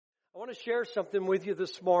I want to share something with you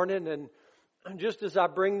this morning, and just as I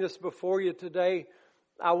bring this before you today,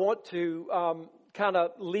 I want to kind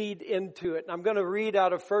of lead into it. And I'm going to read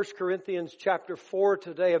out of 1 Corinthians chapter 4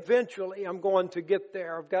 today. Eventually, I'm going to get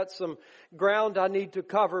there. I've got some ground I need to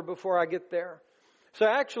cover before I get there. So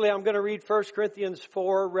actually, I'm going to read 1 Corinthians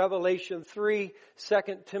 4, Revelation 3, 2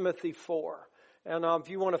 Timothy 4. And if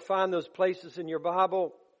you want to find those places in your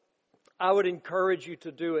Bible, I would encourage you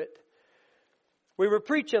to do it. We were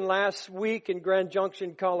preaching last week in Grand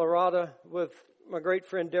Junction, Colorado with my great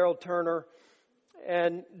friend Daryl Turner.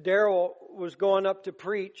 And Daryl was going up to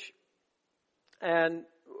preach. And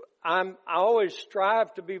I always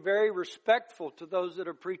strive to be very respectful to those that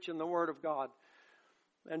are preaching the Word of God.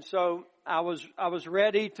 And so I was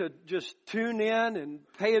ready to just tune in and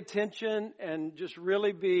pay attention and just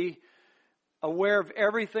really be aware of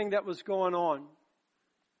everything that was going on.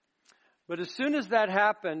 But as soon as that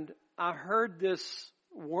happened, I heard this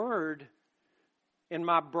word in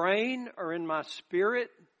my brain or in my spirit.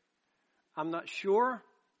 I'm not sure.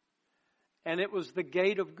 And it was the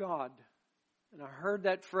gate of God. And I heard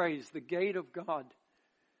that phrase, the gate of God.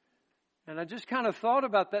 And I just kind of thought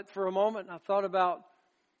about that for a moment. And I thought about,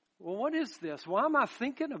 well, what is this? Why am I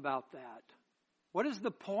thinking about that? What is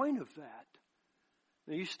the point of that?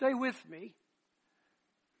 Now, you stay with me.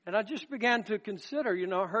 And I just began to consider,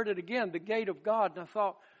 I heard it again, the gate of God. And I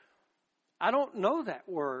thought, I don't know that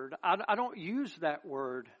word. I don't use that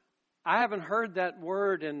word. I haven't heard that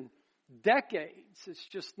word in decades. It's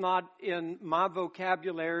just not in my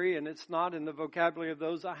vocabulary, and it's not in the vocabulary of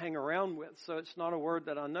those I hang around with. So it's not a word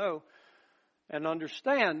that I know and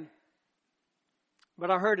understand. But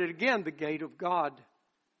I heard it again, the gate of God.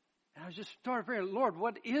 And I just started praying, Lord,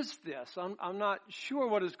 what is this? I'm not sure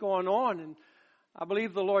what is going on. And I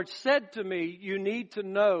believe the Lord said to me, you need to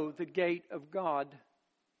know the gate of God.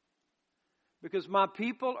 Because my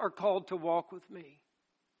people are called to walk with me.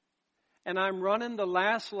 And I'm running the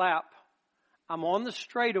last lap. I'm on the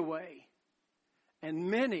straightaway.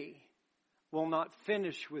 And many will not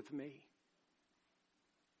finish with me.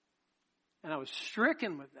 And I was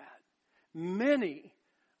stricken with that. Many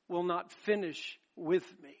will not finish with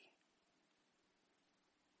me.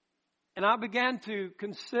 And I began to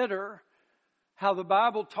consider how the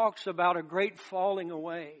Bible talks about a great falling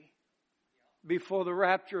away before the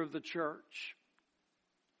rapture of the church.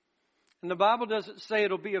 And the Bible doesn't say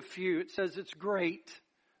it'll be a few. It says it's great.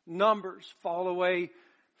 Numbers fall away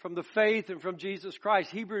from the faith and from Jesus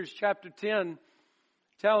Christ. Hebrews chapter 10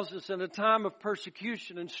 tells us in a time of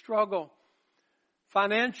persecution and struggle,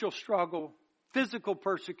 financial struggle, physical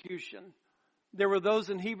persecution, there were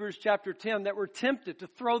those in Hebrews chapter 10 that were tempted to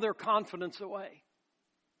throw their confidence away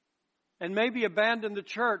and maybe abandon the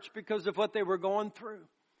church because of what they were going through,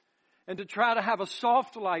 and to try to have a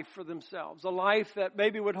soft life for themselves, a life that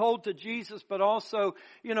maybe would hold to Jesus, but also,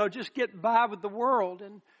 just get by with the world.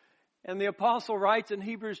 And the apostle writes in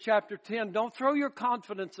Hebrews chapter 10, don't throw your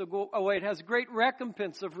confidence away. It has great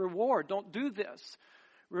recompense of reward. Don't do this.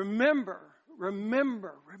 Remember.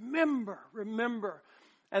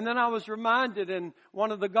 And then I was reminded in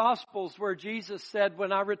one of the Gospels where Jesus said,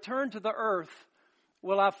 when I return to the earth,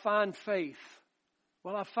 will I find faith?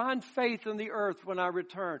 Will I find faith in the earth when I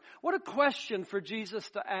return? What a question for Jesus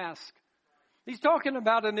to ask. He's talking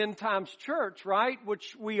about an end times church, right?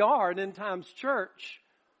 Which we are, an end times church.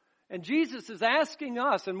 And Jesus is asking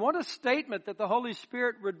us, and what a statement that the Holy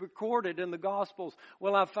Spirit would record it in the Gospels.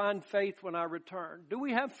 Will I find faith when I return? Do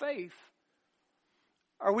we have faith?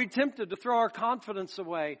 Are we tempted to throw our confidence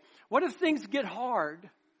away? What if things get hard?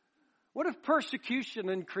 What if persecution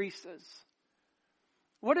increases?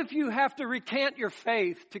 What if you have to recant your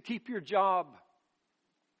faith to keep your job?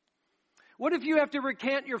 What if you have to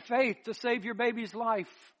recant your faith to save your baby's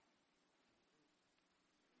life?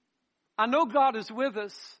 I know God is with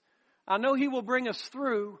us. I know He will bring us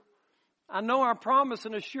through. I know our promise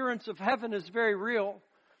and assurance of heaven is very real.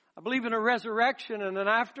 I believe in a resurrection and an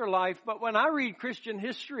afterlife. But when I read Christian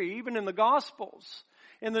history, even in the Gospels,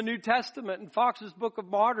 in the New Testament, in Fox's Book of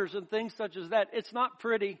Martyrs and things such as that, it's not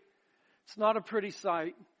pretty. It's not a pretty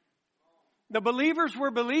sight. The believers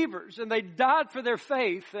were believers, and they died for their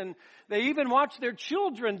faith, and they even watched their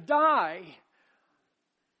children die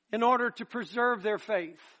in order to preserve their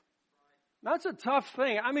faith. That's a tough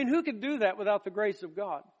thing. I mean, who can do that without the grace of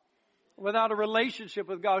God? Without a relationship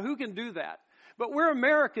with God, who can do that? But we're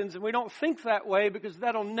Americans, and we don't think that way because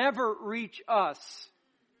that'll never reach us.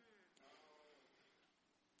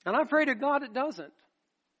 And I pray to God it doesn't.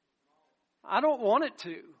 I don't want it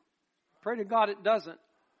to. Pray to God it doesn't.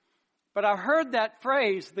 But I heard that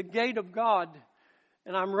phrase, the gate of God,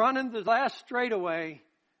 and I'm running the last straightaway,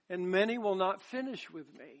 and many will not finish with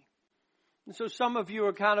me. And so some of you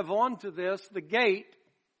are kind of onto this. The gate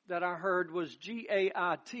that I heard was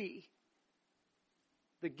G-A-I-T.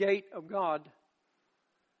 The gate of God.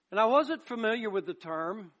 And I wasn't familiar with the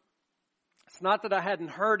term. It's not that I hadn't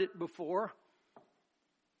heard it before.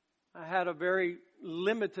 I had a very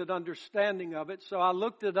limited understanding of it. So I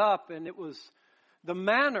looked it up, and it was the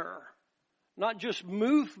manner, not just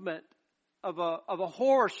movement of a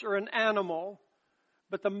horse or an animal,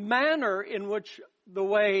 but the manner in which the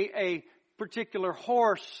way a particular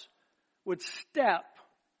horse would step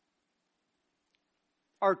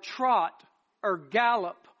or trot or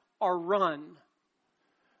gallop or run.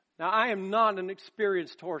 Now, I am not an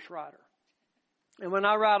experienced horse rider. And when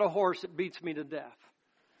I ride a horse, it beats me to death.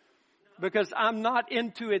 Because I'm not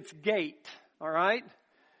into its gait, all right?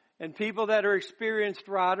 And people that are experienced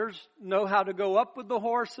riders know how to go up with the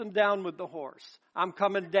horse and down with the horse. I'm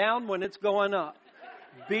coming down when it's going up.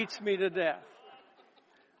 Beats me to death.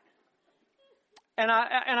 And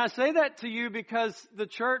I say that to you because the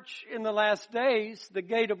church in the last days, the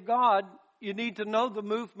gate of God, you need to know the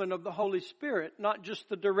movement of the Holy Spirit, not just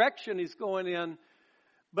the direction He's going in,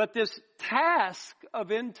 but this task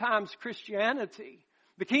of end times Christianity.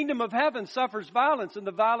 The kingdom of heaven suffers violence, and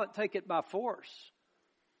the violent take it by force.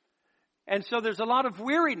 And so there's a lot of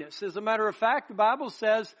weariness. As a matter of fact, the Bible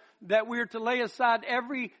says that we're to lay aside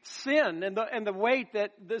every sin and the weight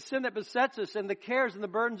that the sin that besets us and the cares and the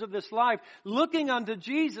burdens of this life, looking unto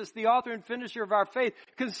Jesus, the author and finisher of our faith,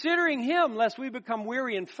 considering Him lest we become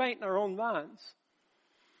weary and faint in our own minds.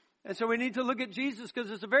 And so we need to look at Jesus because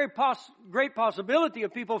there's a very great possibility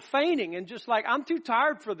of people fainting and just like, I'm too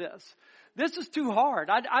tired for this. This is too hard.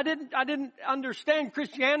 I didn't understand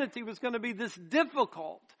Christianity was going to be this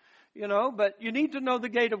difficult. But you need to know the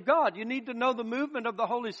gate of God. You need to know the movement of the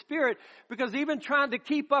Holy Spirit, because even trying to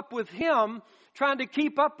keep up with Him, trying to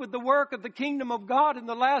keep up with the work of the kingdom of God in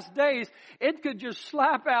the last days, it could just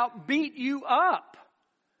slap out, beat you up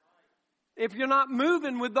if you're not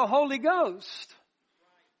moving with the Holy Ghost.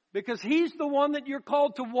 Because He's the one that you're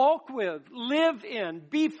called to walk with, live in,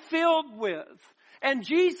 be filled with. And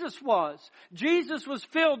Jesus was. Jesus was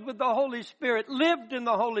filled with the Holy Spirit, lived in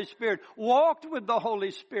the Holy Spirit, walked with the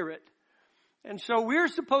Holy Spirit. And so we're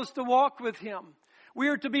supposed to walk with Him. We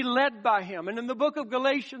are to be led by Him. And in the book of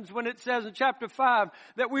Galatians, when it says in chapter 5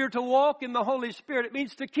 that we are to walk in the Holy Spirit, it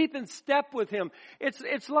means to keep in step with Him.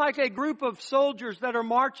 It's like a group of soldiers that are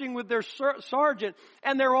marching with their sergeant,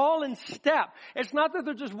 and they're all in step. It's not that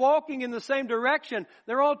they're just walking in the same direction.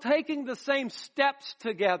 They're all taking the same steps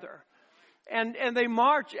together. And they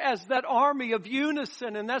march as that army of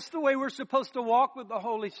unison. And that's the way we're supposed to walk with the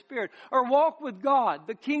Holy Spirit. Or walk with God,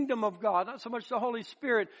 the kingdom of God. Not so much the Holy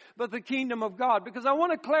Spirit, but the kingdom of God. Because I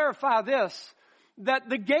want to clarify this, that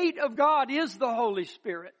the gate of God is the Holy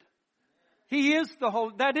Spirit. He is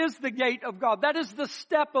that is the gate of God. That is the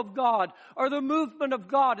step of God, or the movement of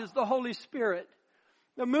God is the Holy Spirit.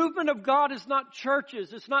 The movement of God is not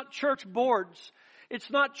churches. It's not church boards.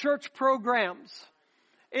 It's not church programs.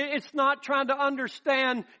 It's not trying to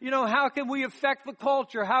understand, how can we affect the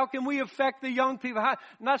culture? How can we affect the young people?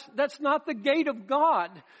 That's not the gate of God.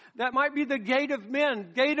 That might be the gate of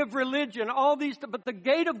men, gate of religion, all these, but the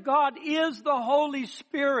gate of God is the Holy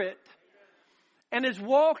Spirit. And is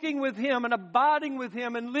walking with Him and abiding with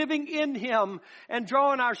Him and living in Him and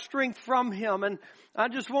drawing our strength from Him. And I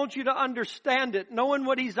just want you to understand it, knowing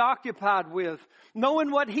what He's occupied with,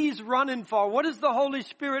 knowing what He's running for. What is the Holy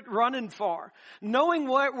Spirit running for? Knowing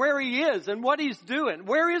where He is and what He's doing.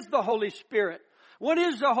 Where is the Holy Spirit? What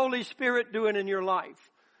is the Holy Spirit doing in your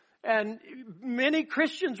life? And many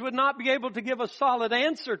Christians would not be able to give a solid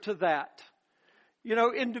answer to that,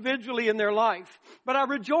 individually in their life. But I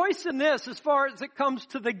rejoice in this as far as it comes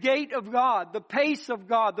to the gate of God, the pace of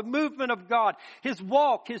God, the movement of God, His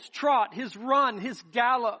walk, His trot, His run, His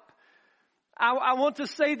gallop. I want to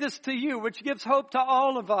say this to you, which gives hope to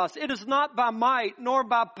all of us. It is not by might nor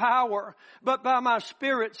by power, but by my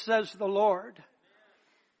Spirit, says the Lord.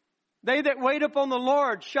 They that wait upon the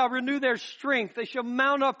Lord shall renew their strength. They shall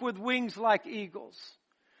mount up with wings like eagles.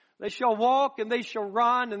 They shall walk and they shall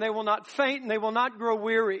run, and they will not faint and they will not grow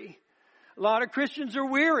weary. A lot of Christians are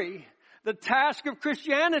weary. The task of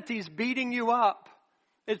Christianity is beating you up.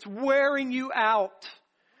 It's wearing you out.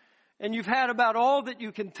 And you've had about all that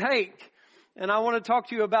you can take. And I want to talk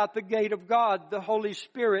to you about the gate of God, the Holy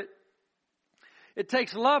Spirit. It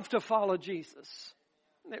takes love to follow Jesus.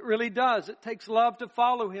 It really does. It takes love to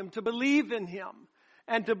follow Him, to believe in Him,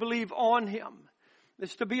 and to believe on Him.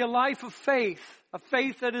 It's to be a life of faith, a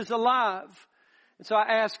faith that is alive. And so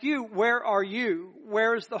I ask you, where are you?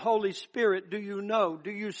 Where is the Holy Spirit? Do you know?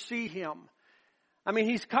 Do you see Him? I mean,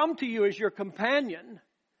 He's come to you as your companion.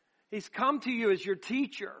 He's come to you as your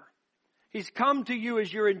teacher. He's come to you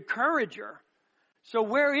as your encourager. So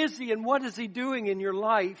where is He and what is He doing in your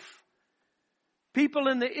life? People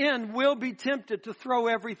in the end will be tempted to throw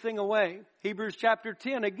everything away. Hebrews chapter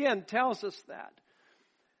 10 again tells us that.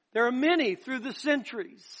 There are many through the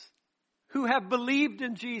centuries who have believed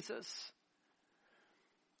in Jesus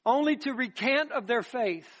only to recant of their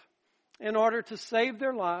faith in order to save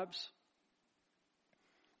their lives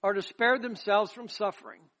or to spare themselves from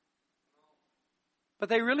suffering. But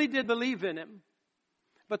they really did believe in Him.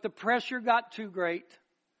 But the pressure got too great.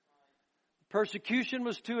 Persecution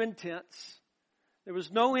was too intense. There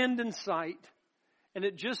was no end in sight. And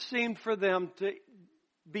it just seemed for them to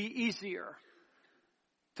be easier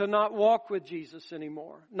to not walk with Jesus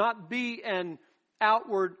anymore. Not be an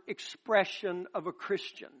outward expression of a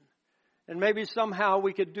Christian. And maybe somehow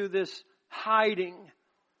we could do this hiding.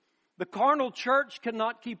 The carnal church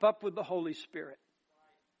cannot keep up with the Holy Spirit.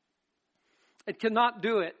 It cannot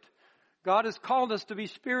do it. God has called us to be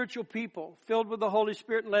spiritual people, filled with the Holy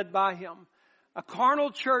Spirit and led by Him. A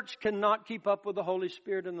carnal church cannot keep up with the Holy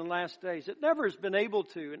Spirit in the last days. It never has been able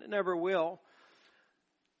to, and it never will.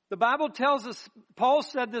 The Bible tells us, Paul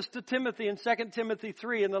said this to Timothy in 2 Timothy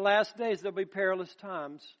 3, in the last days there'll be perilous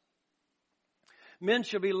times. Men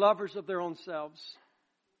shall be lovers of their own selves,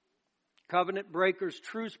 covenant breakers,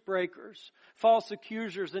 truce breakers, false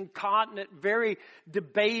accusers, incontinent, very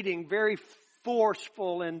debating, very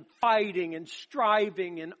forceful and fighting and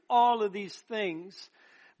striving and all of these things.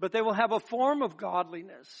 But they will have a form of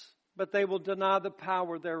godliness, but they will deny the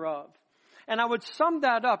power thereof. And I would sum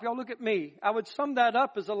that up. Y'all look at me. I would sum that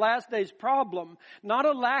up as a last days problem. Not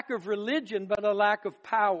a lack of religion, but a lack of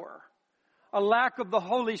power. A lack of the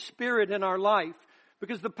Holy Spirit in our life.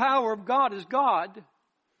 Because the power of God is God.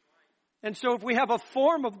 And so if we have a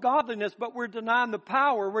form of godliness, but we're denying the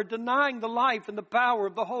power, we're denying the life and the power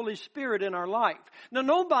of the Holy Spirit in our life. Now,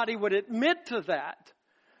 nobody would admit to that.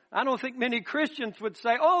 I don't think many Christians would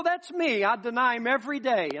say, oh, that's me. I deny Him every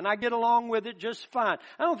day and I get along with it just fine.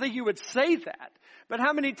 I don't think you would say that. But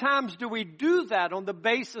how many times do we do that on the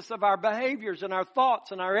basis of our behaviors and our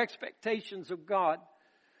thoughts and our expectations of God?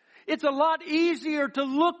 It's a lot easier to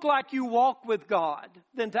look like you walk with God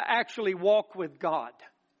than to actually walk with God.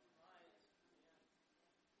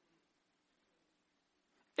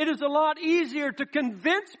 It is a lot easier to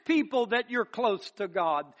convince people that you're close to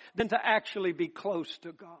God than to actually be close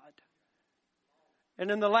to God. And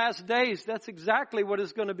in the last days, that's exactly what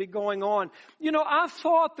is going to be going on. You know, I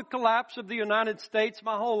thought the collapse of the United States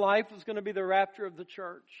my whole life was going to be the rapture of the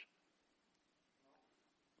church.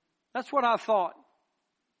 That's what I thought.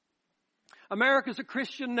 America's a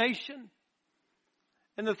Christian nation.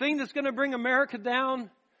 And the thing that's going to bring America down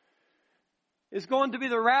is going to be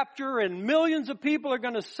the rapture, and millions of people are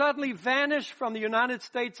going to suddenly vanish from the United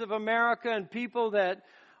States of America, and people that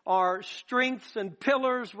are strengths and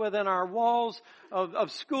pillars within our walls of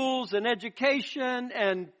schools and education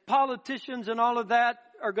and politicians and all of that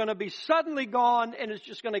are going to be suddenly gone, and it's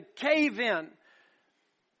just going to cave in.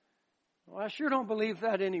 Well, I sure don't believe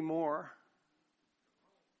that anymore.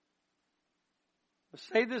 I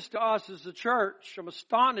say this to us as a church. I'm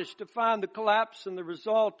astonished to find the collapse and the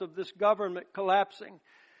result of this government collapsing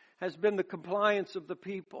has been the compliance of the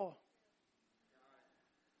people.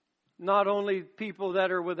 Not only people that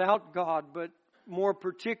are without God, but more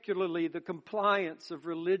particularly the compliance of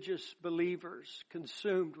religious believers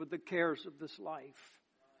consumed with the cares of this life.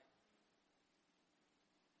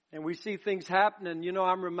 And we see things happening. You know,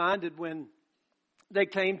 I'm reminded when they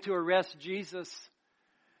came to arrest Jesus,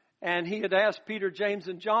 and He had asked Peter, James,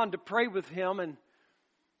 and John to pray with Him.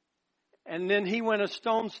 And then He went a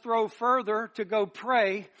stone's throw further to go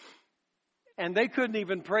pray. And they couldn't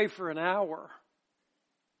even pray for an hour.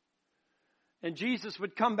 And Jesus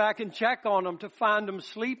would come back and check on them to find them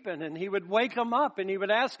sleeping. And He would wake them up and He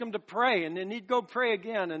would ask them to pray. And then He'd go pray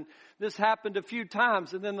again. And this happened a few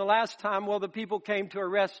times. And then the last time, well, the people came to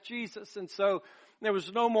arrest Jesus. And so there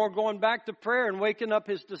was no more going back to prayer and waking up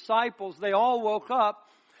His disciples. They all woke up.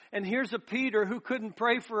 And here's a Peter who couldn't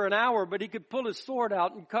pray for an hour, but he could pull his sword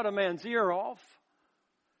out and cut a man's ear off.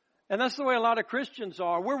 And that's the way a lot of Christians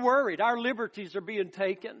are. We're worried. Our liberties are being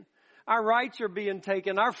taken. Our rights are being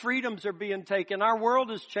taken. Our freedoms are being taken. Our world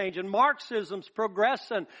is changing. Marxism's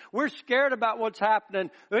progressing. We're scared about what's happening.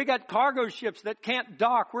 We got cargo ships that can't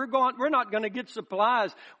dock. We're not going to get supplies.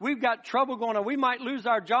 We've got trouble going on. We might lose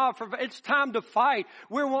our job. It's time to fight.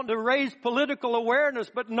 We're wanting to raise political awareness,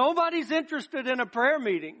 but nobody's interested in a prayer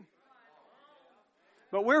meeting.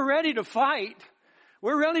 But we're ready to fight.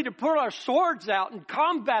 We're ready to put our swords out and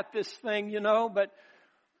combat this thing, you know, but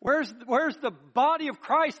Where's the body of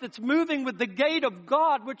Christ that's moving with the gait of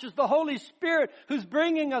God, which is the Holy Spirit, who's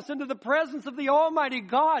bringing us into the presence of the Almighty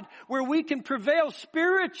God, where we can prevail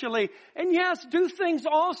spiritually. And yes, do things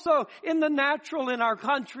also in the natural in our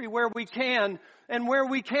country where we can, and where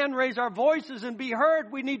we can raise our voices and be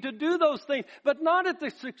heard. We need to do those things, but not at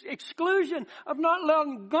the exclusion of not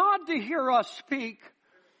allowing God to hear us speak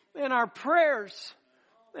in our prayers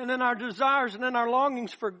and in our desires and in our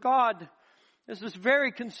longings for God. This is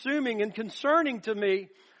very consuming and concerning to me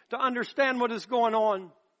to understand what is going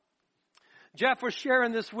on. Jeff was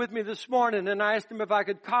sharing this with me this morning, and I asked him if I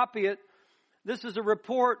could copy it. This is a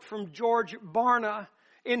report from George Barna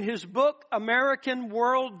in his book, American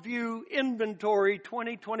Worldview Inventory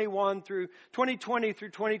 2020 through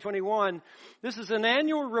 2021. This is an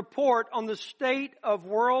annual report on the state of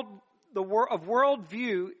worldview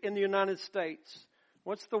in the United States.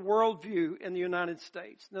 What's the worldview in the United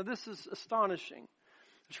States? Now, this is astonishing.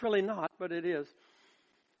 It's really not, but it is.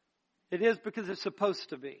 It is because it's supposed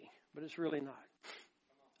to be, but it's really not.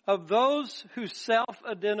 Of those who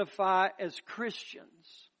self-identify as Christians,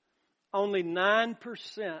 only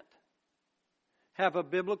 9% have a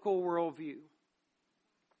biblical worldview.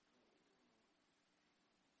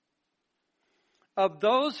 Of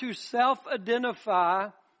those who self-identify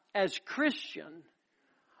as Christian,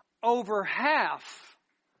 over half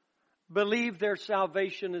believe their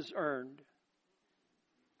salvation is earned.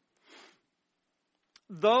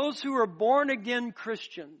 Those who are born again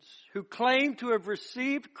Christians who claim to have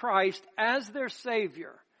received Christ as their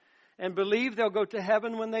Savior and believe they'll go to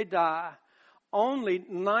heaven when they die, only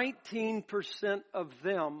 19% of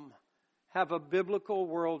them have a biblical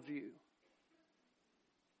worldview.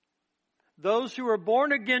 Those who are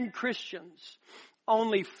born again Christians,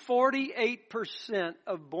 only 48%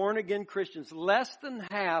 of born-again Christians, less than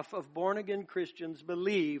half of born-again Christians,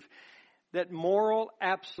 believe that moral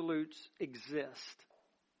absolutes exist,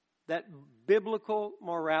 that biblical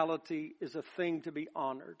morality is a thing to be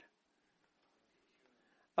honored.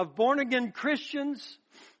 Of born-again Christians,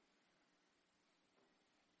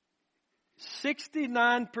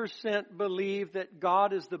 69% believe that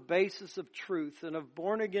God is the basis of truth, and of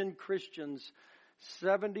born-again Christians,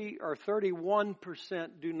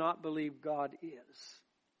 31% do not believe God is.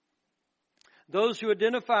 Those who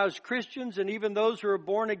identify as Christians and even those who are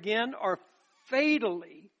born again are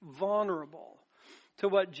fatally vulnerable to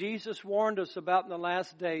what Jesus warned us about in the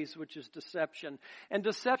last days, which is deception. And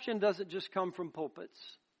deception doesn't just come from pulpits.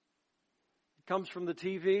 It comes from the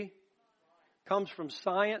TV, comes from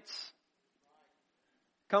science,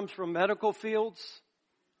 comes from medical fields,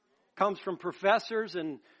 comes from professors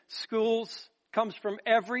and schools, comes from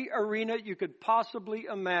every arena you could possibly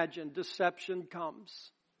imagine. Deception comes.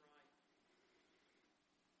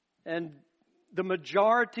 And the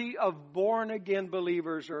majority of born-again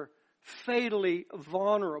believers are fatally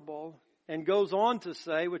vulnerable, and goes on to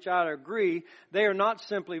say, which I agree, they are not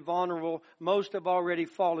simply vulnerable. Most have already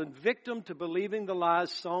fallen victim to believing the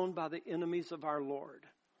lies sown by the enemies of our Lord.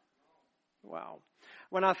 Wow.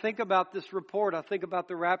 When I think about this report, I think about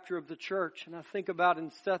the rapture of the church, and I think about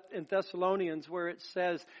in Thessalonians where it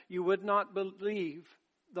says, you would not believe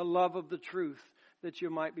the love of the truth that you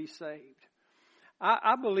might be saved.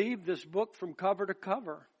 I believe this book from cover to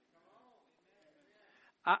cover.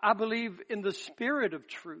 I believe in the spirit of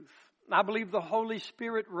truth. I believe the Holy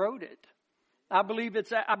Spirit wrote it. I believe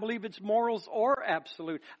its morals are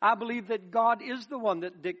absolute. I believe that God is the one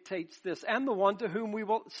that dictates this and the one to whom we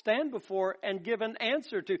will stand before and give an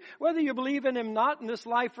answer to. Whether you believe in Him not in this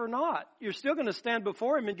life or not, you're still going to stand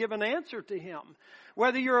before Him and give an answer to Him.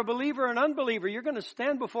 Whether you're a believer or an unbeliever, you're going to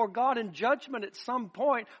stand before God in judgment at some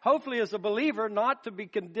point, hopefully as a believer, not to be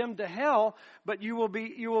condemned to hell, but you will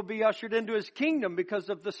be ushered into His kingdom because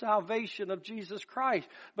of the salvation of Jesus Christ.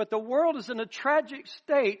 But the world is in a tragic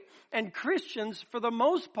state, and Christians, for the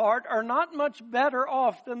most part, are not much better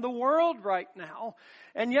off than the world right now.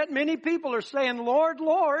 And yet many people are saying, Lord,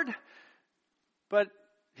 Lord, but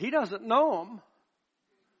He doesn't know them.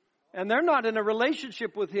 And they're not in a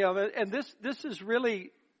relationship with Him. And this is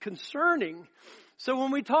really concerning. So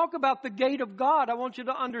when we talk about the gait of God, I want you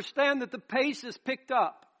to understand that the pace is picked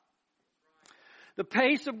up. The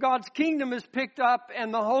pace of God's kingdom is picked up,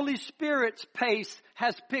 and the Holy Spirit's pace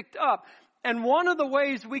has picked up. And one of the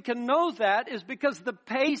ways we can know that is because the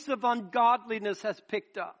pace of ungodliness has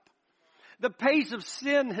picked up. The pace of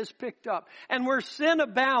sin has picked up. And where sin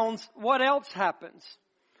abounds, what else happens?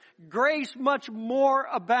 grace much more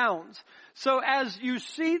abounds. So as you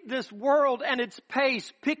see this world and its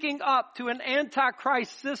pace picking up to an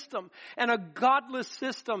antichrist system and a godless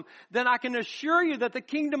system, then I can assure you that the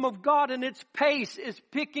kingdom of God and its pace is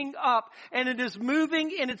picking up and it is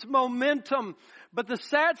moving in its momentum. But the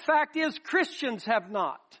sad fact is Christians have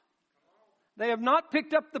not. They have not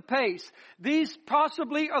picked up the pace. These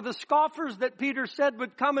possibly are the scoffers that Peter said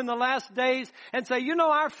would come in the last days and say, you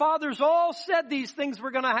know, our fathers all said these things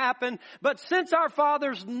were going to happen, but since our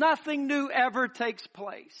fathers, nothing new ever takes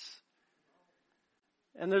place.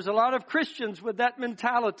 And there's a lot of Christians with that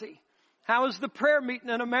mentality. How has the prayer meeting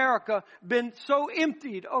in America been so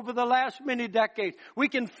emptied over the last many decades? We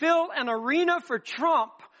can fill an arena for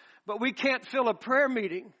Trump, but we can't fill a prayer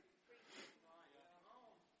meeting.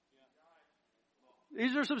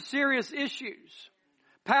 These are some serious issues.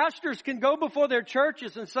 Pastors can go before their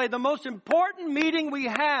churches and say the most important meeting we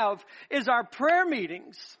have is our prayer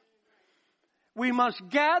meetings. We must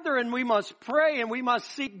gather and we must pray and we must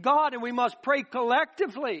seek God and we must pray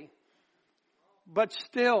collectively. But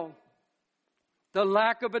still, the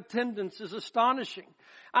lack of attendance is astonishing.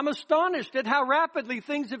 I'm astonished at how rapidly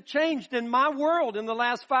things have changed in my world in the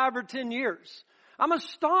last 5 or 10 years. I'm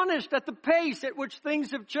astonished at the pace at which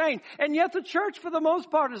things have changed. And yet the church, for the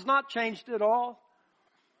most part, has not changed at all.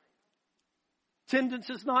 Attendance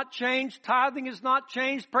has not changed. Tithing has not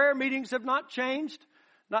changed. Prayer meetings have not changed.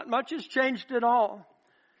 Not much has changed at all.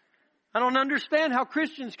 I don't understand how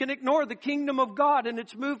Christians can ignore the kingdom of God and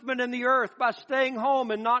its movement in the earth by staying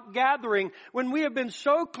home and not gathering when we have been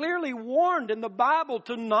so clearly warned in the Bible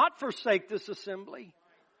to not forsake this assembly.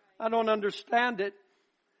 I don't understand it.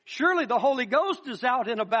 Surely the Holy Ghost is out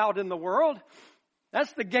and about in the world.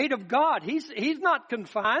 That's the gate of God. He's not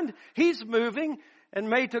confined. He's moving. And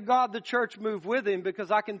may to God the church move with him, because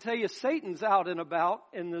I can tell you Satan's out and about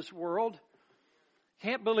in this world.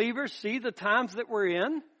 Can't believers see the times that we're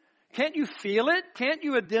in? Can't you feel it? Can't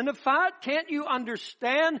you identify it? Can't you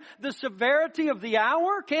understand the severity of the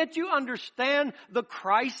hour? Can't you understand the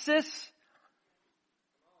crisis?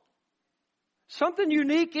 Something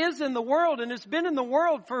unique is in the world, and it's been in the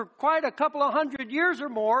world for quite a couple of 100 years or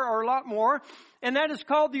more, or a lot more, and that is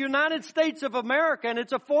called the United States of America, and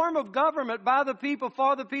it's a form of government by the people,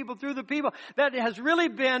 for the people, through the people, that has really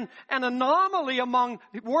been an anomaly among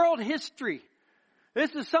world history.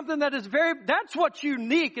 This is something that is that's what's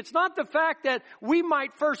unique. It's not the fact that we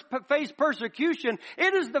might first face persecution.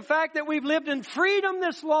 It is the fact that we've lived in freedom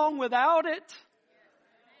this long without it.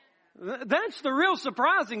 That's the real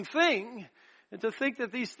surprising thing. And to think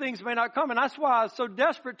that these things may not come. And that's why I was so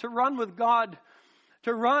desperate to run with God,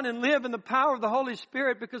 to run and live in the power of the Holy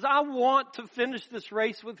Spirit, because I want to finish this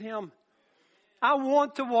race with Him. I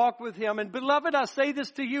want to walk with Him. And beloved, I say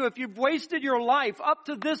this to you, if you've wasted your life up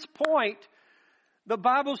to this point, the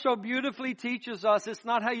Bible so beautifully teaches us it's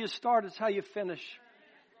not how you start, it's how you finish.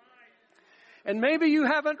 And maybe you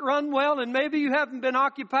haven't run well, and maybe you haven't been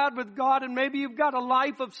occupied with God, and maybe you've got a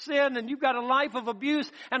life of sin, and you've got a life of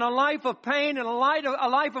abuse, and a life of pain, and a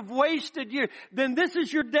life of wasted years. Then this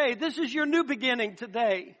is your day. This is your new beginning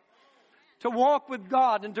today. To walk with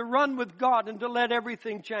God, and to run with God, and to let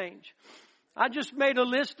everything change. I just made a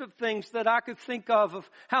list of things that I could think of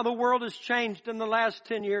how the world has changed in the last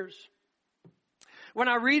 10 years. When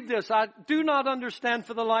I read this, I do not understand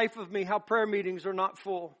for the life of me how prayer meetings are not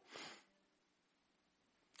full.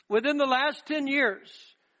 Within the last 10 years,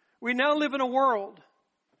 we now live in a world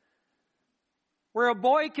where a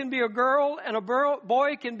boy can be a girl and a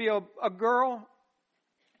boy can be a girl.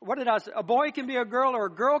 What did I say? A boy can be a girl or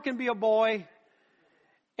a girl can be a boy.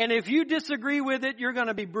 And if you disagree with it, you're going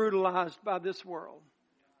to be brutalized by this world.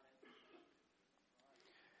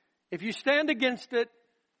 If you stand against it,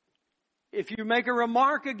 if you make a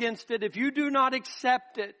remark against it, if you do not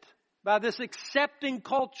accept it, by this accepting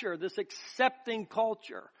culture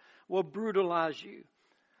will brutalize you.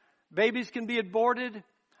 Babies can be aborted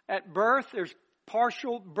at birth. There's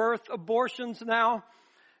partial birth abortions now.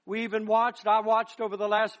 I watched over the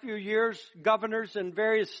last few years, governors in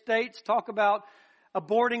various states talk about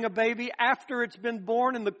aborting a baby after it's been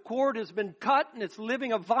born and the cord has been cut and it's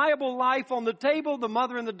living a viable life on the table. The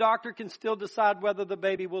mother and the doctor can still decide whether the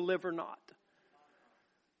baby will live or not.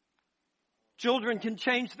 Children can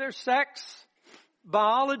change their sex.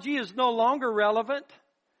 Biology is no longer relevant.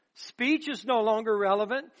 Speech is no longer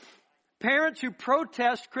relevant. Parents who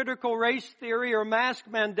protest critical race theory or mask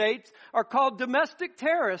mandates are called domestic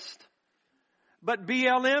terrorists. But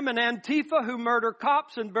BLM and Antifa who murder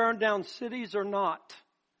cops and burn down cities are not.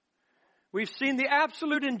 We've seen the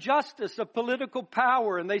absolute injustice of political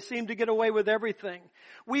power, and they seem to get away with everything.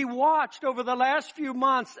 We watched over the last few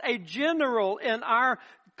months a general in our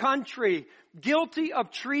country guilty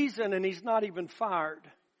of treason, and he's not even fired.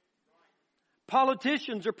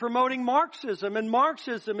 Politicians are promoting Marxism, and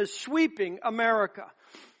Marxism is sweeping America.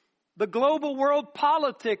 The global world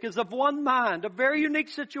politic is of one mind, a very unique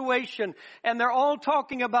situation, and they're all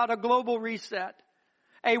talking about a global reset.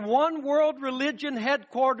 A one world religion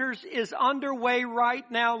headquarters is underway right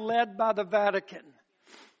now, led by the Vatican.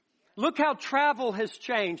 Look how travel has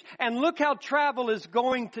changed, and look how travel is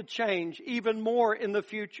going to change even more in the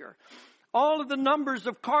future. All of the numbers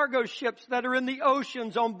of cargo ships that are in the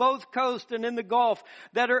oceans on both coasts and in the Gulf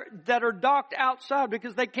that are docked outside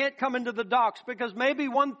because they can't come into the docks, because maybe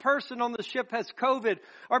one person on the ship has COVID,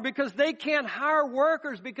 or because they can't hire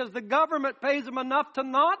workers because the government pays them enough to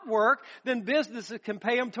not work, then businesses can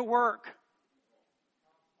pay them to work.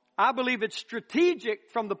 I believe it's strategic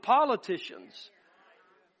from the politicians.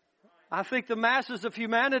 I think the masses of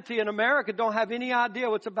humanity in America don't have any idea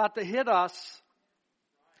what's about to hit us.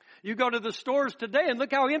 You go to the stores today and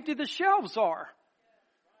look how empty the shelves are.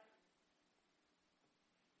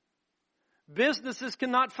 Businesses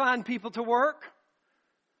cannot find people to work.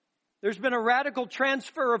 There's been a radical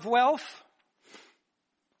transfer of wealth.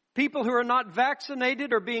 People who are not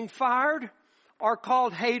vaccinated are being fired, are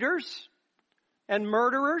called haters and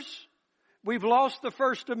murderers. We've lost the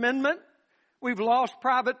First Amendment. We've lost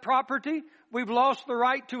private property. We've lost the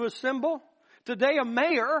right to assemble. Today, a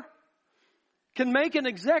mayor can make an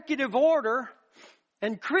executive order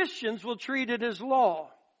and Christians will treat it as law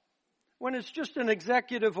when it's just an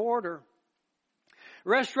executive order.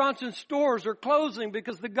 Restaurants and stores are closing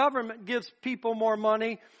because the government gives people more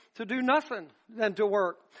money to do nothing than to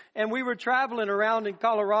work. And we were traveling around in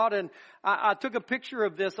Colorado, and I took a picture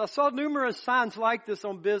of this. I saw numerous signs like this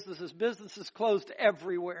on businesses. Businesses closed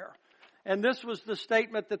everywhere. And this was the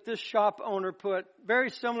statement that this shop owner put, very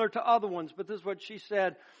similar to other ones, but this is what she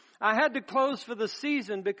said. I had to close for the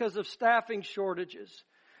season because of staffing shortages,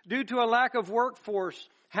 due to a lack of workforce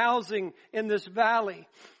housing in this valley.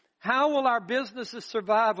 How will our businesses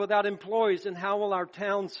survive without employees, and how will our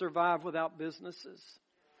towns survive without businesses?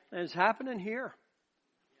 And it's happening here.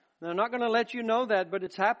 They're not going to let you know that, but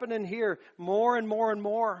it's happening here more and more and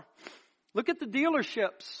more. Look at the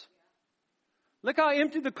dealerships. Look how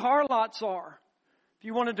empty the car lots are. If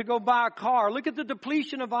you wanted to go buy a car, look at the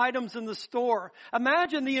depletion of items in the store.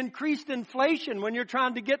 Imagine the increased inflation when you're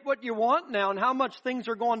trying to get what you want now and how much things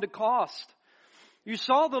are going to cost. You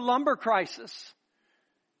saw the lumber crisis.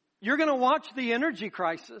 You're going to watch the energy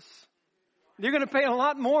crisis. You're going to pay a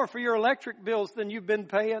lot more for your electric bills than you've been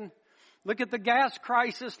paying. Look at the gas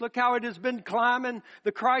crisis. Look how it has been climbing.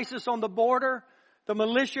 The crisis on the border. The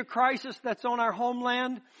militia crisis that's on our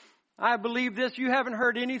homeland. I believe this. You haven't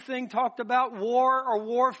heard anything talked about war or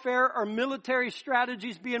warfare or military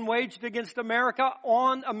strategies being waged against America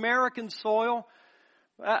on American soil.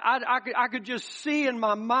 I could just see in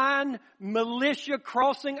my mind militia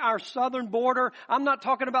crossing our southern border. I'm not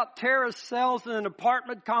talking about terrorist cells in an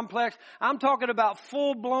apartment complex. I'm talking about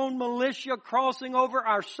full-blown militia crossing over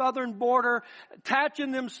our southern border,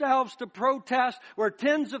 attaching themselves to protest where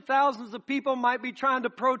tens of thousands of people might be trying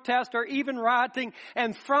to protest or even rioting,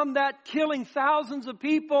 and from that killing thousands of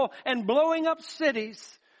people and blowing up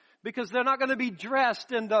cities because they're not going to be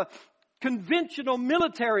dressed in the conventional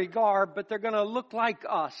military garb, but they're going to look like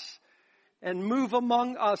us and move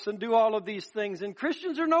among us and do all of these things. And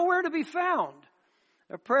Christians are nowhere to be found.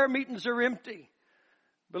 Their prayer meetings are empty.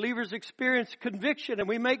 Believers experience conviction, and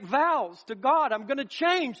we make vows to God. I'm going to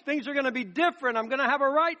change. Things are going to be different. I'm going to have a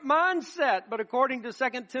right mindset. But according to 2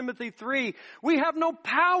 Timothy 3, we have no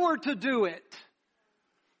power to do it.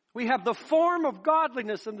 We have the form of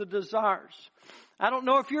godliness and the desires. I don't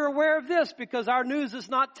know if you're aware of this because our news is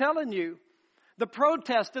not telling you the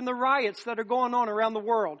protests and the riots that are going on around the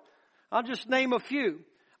world. I'll just name a few.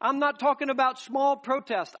 I'm not talking about small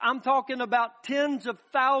protests. I'm talking about tens of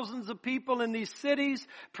thousands of people in these cities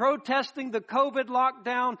protesting the COVID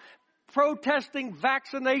lockdown, protesting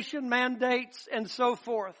vaccination mandates, and so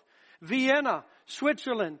forth. Vienna,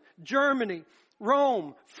 Switzerland, Germany,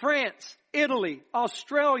 Rome, France, Italy,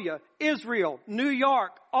 Australia, Israel, New York,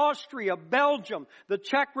 Austria, Belgium, the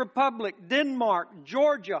Czech Republic, Denmark,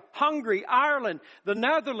 Georgia, Hungary, Ireland, the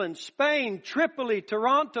Netherlands, Spain, Tripoli,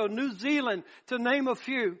 Toronto, New Zealand, to name a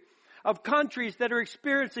few, of countries that are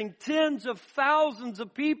experiencing tens of thousands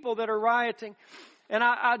of people that are rioting. And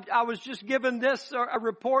I was just given this, a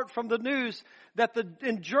report from the news, that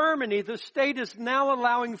in Germany, the state is now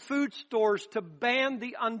allowing food stores to ban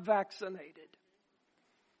the unvaccinated.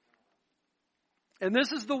 And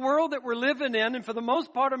this is the world that we're living in, and for the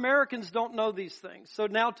most part, Americans don't know these things. So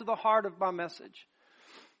now to the heart of my message.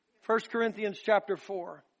 1 Corinthians chapter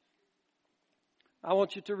 4. I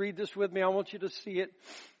want you to read this with me. I want you to see it.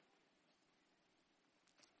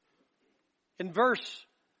 In verse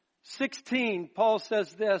 16, Paul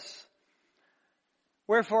says this,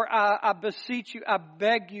 "Wherefore I beseech you, I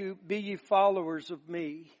beg you, be ye followers of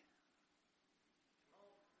me."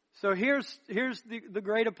 So here's the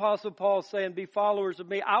great apostle Paul saying, be followers of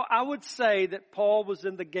me. I would say that Paul was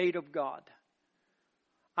in the gate of God.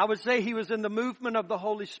 I would say he was in the movement of the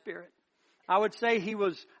Holy Spirit. I would say he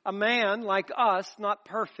was a man like us, not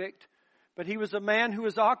perfect, but he was a man who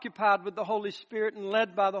was occupied with the Holy Spirit and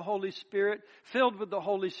led by the Holy Spirit, filled with the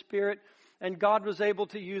Holy Spirit, and God was able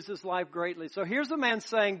to use his life greatly. So here's a man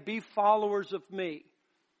saying, be followers of me.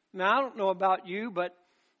 Now, I don't know about you, but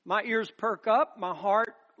my ears perk up, my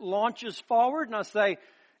heart launches forward, and I say,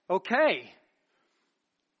 okay,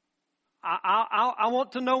 I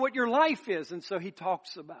want to know what your life is. And so he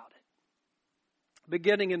talks about it.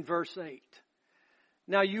 Beginning in verse 8.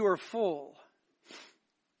 Now you are full.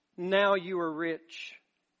 Now you are rich.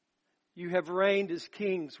 You have reigned as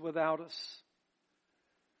kings without us.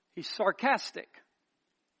 He's sarcastic.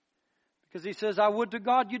 Because he says, I would to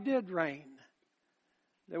God you did reign,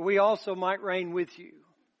 that we also might reign with you.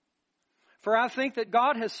 For I think that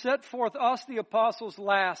God has set forth us, the apostles,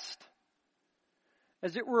 last,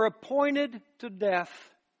 as it were appointed to death.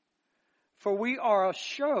 For we are a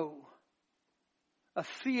show, a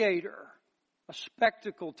theater, a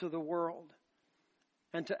spectacle to the world,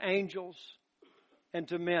 and to angels, and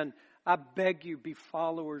to men. I beg you, be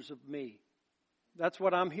followers of me. That's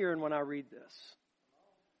what I'm hearing when I read this.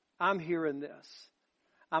 I'm hearing this.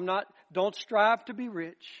 Don't strive to be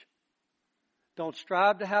rich. Don't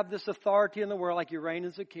strive to have this authority in the world like you reign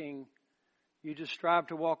as a king. You just strive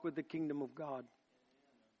to walk with the kingdom of God.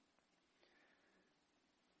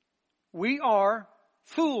 We are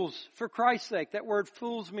fools for Christ's sake. That word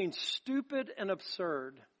fools means stupid and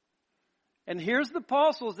absurd. And here's the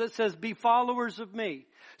apostles that says, be followers of me.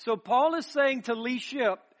 So Paul is saying to Lee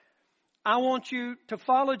Ship, I want you to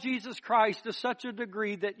follow Jesus Christ to such a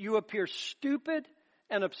degree that you appear stupid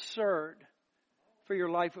and absurd for your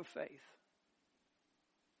life of faith.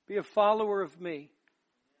 Be a follower of me.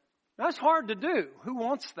 That's hard to do. Who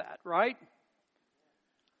wants that, right?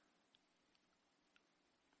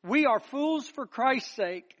 We are fools for Christ's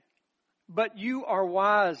sake, but you are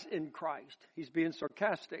wise in Christ. He's being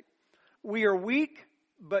sarcastic. We are weak,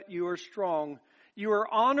 but you are strong. You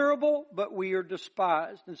are honorable, but we are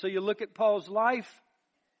despised. And so you look at Paul's life,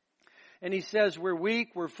 and he says we're weak,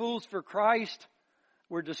 we're fools for Christ,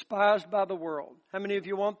 we're despised by the world. How many of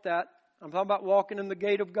you want that? I'm talking about walking in the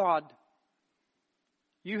gate of God.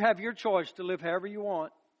 You have your choice to live however you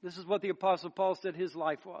want. This is what the Apostle Paul said his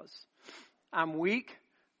life was. I'm weak,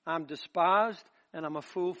 I'm despised, and I'm a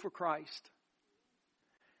fool for Christ.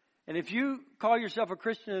 And if you call yourself a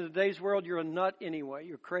Christian in today's world, you're a nut anyway.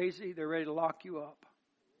 You're crazy. They're ready to lock you up.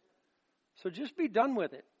 So just be done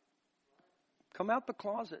with it. Come out the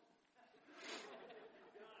closet.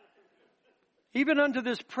 Even unto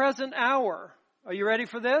this present hour. Are you ready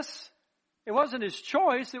for this? It wasn't his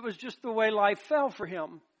choice. It was just the way life fell for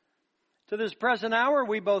him. To this present hour,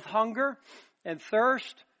 we both hunger and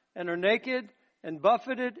thirst and are naked and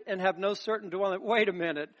buffeted and have no certain dwelling. Wait a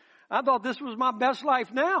minute. I thought this was my best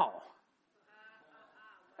life now.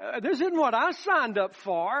 This isn't what I signed up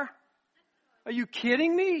for. Are you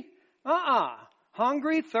kidding me?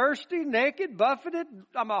 Hungry, thirsty, naked, buffeted.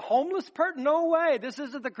 I'm a homeless person. No way. This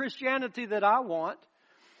isn't the Christianity that I want.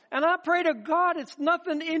 And I pray to God it's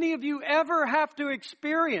nothing any of you ever have to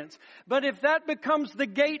experience. But if that becomes the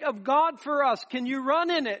gate of God for us, can you run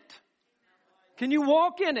in it? Can you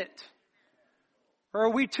walk in it? Or are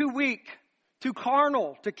we too weak, too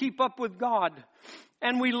carnal to keep up with God?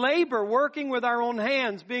 And we labor, working with our own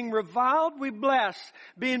hands. Being reviled, we bless.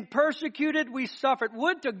 Being persecuted, we suffer.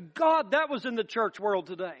 Would to God that was in the church world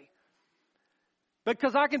today.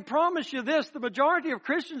 Because I can promise you this, the majority of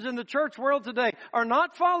Christians in the church world today are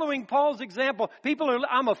not following Paul's example. People are,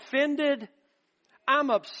 I'm offended.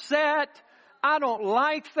 I'm upset. I don't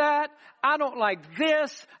like that. I don't like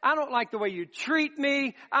this. I don't like the way you treat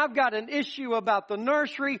me. I've got an issue about the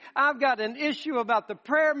nursery. I've got an issue about the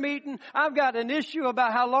prayer meeting. I've got an issue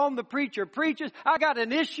about how long the preacher preaches. I got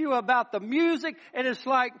an issue about the music. And it's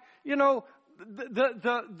like, you know,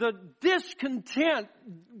 the discontent,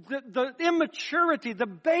 the immaturity, the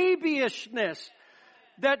babyishness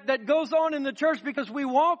that goes on in the church because we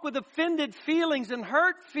walk with offended feelings and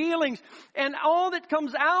hurt feelings. And all that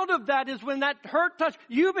comes out of that is when that hurt touch,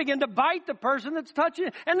 you begin to bite the person that's touching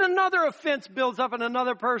it. And another offense builds up in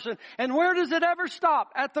another person. And where does it ever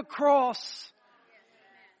stop? At the cross.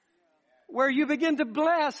 Where you begin to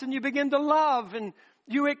bless and you begin to love and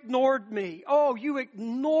You ignored me. Oh, you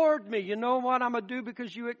ignored me. You know what I'm going to do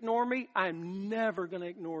because you ignore me? I'm never going to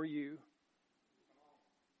ignore you.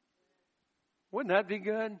 Wouldn't that be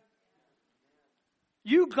good?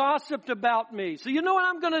 You gossiped about me. So you know what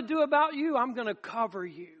I'm going to do about you? I'm going to cover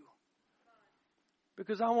you.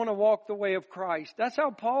 Because I want to walk the way of Christ. That's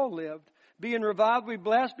how Paul lived. Being reviled, we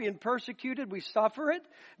bless. Being persecuted, we suffer it.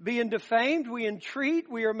 Being defamed, we entreat.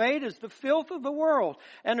 We are made as the filth of the world,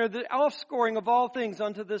 and are the offscoring of all things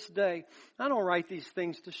unto this day. I don't write these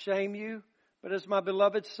things to shame you, but as my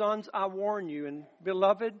beloved sons, I warn you. And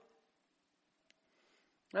beloved,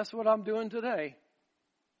 that's what I'm doing today.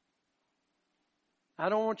 I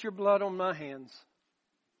don't want your blood on my hands.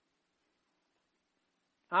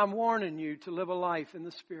 I'm warning you to live a life in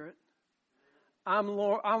the Spirit. I'm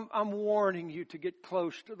warning you to get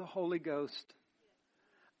close to the Holy Ghost.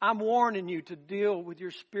 I'm warning you to deal with your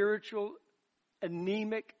spiritual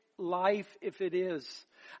anemic life if it is.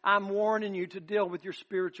 I'm warning you to deal with your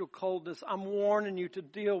spiritual coldness. I'm warning you to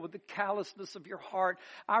deal with the callousness of your heart.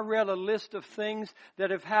 I read a list of things that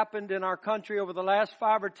have happened in our country over the last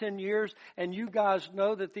 5 or 10 years, and you guys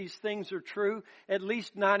know that these things are true. At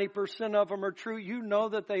least 90% of them are true. You know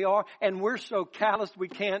that they are, and we're so calloused we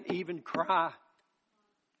can't even cry.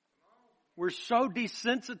 We're so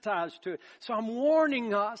desensitized to it. So I'm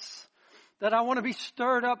warning us that I want to be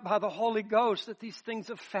stirred up by the Holy Ghost, that these things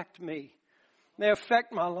affect me. They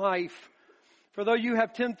affect my life. For though you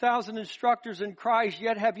have 10,000 instructors in Christ,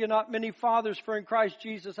 yet have you not many fathers, for in Christ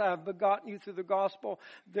Jesus I have begotten you through the gospel.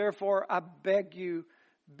 Therefore I beg you,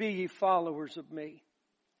 be ye followers of me.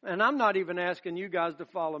 And I'm not even asking you guys to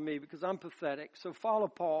follow me because I'm pathetic. So follow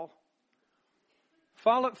Paul.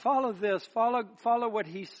 Follow this. Follow what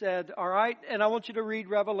he said. All right? And I want you to read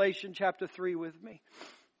Revelation chapter 3 with me.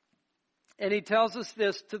 And he tells us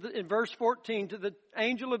this in verse 14, to the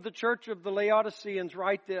angel of the church of the Laodiceans,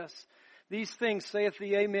 write this. These things saith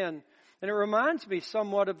the Amen. And it reminds me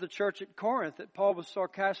somewhat of the church at Corinth that Paul was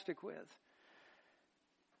sarcastic with.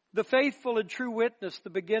 The faithful and true witness, the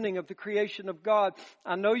beginning of the creation of God.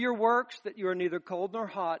 I know your works, that you are neither cold nor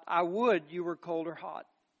hot. I would you were cold or hot.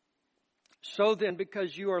 So then,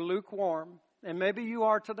 because you are lukewarm, and maybe you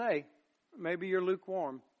are today, maybe you're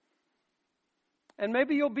lukewarm. And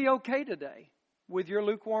maybe you'll be okay today with your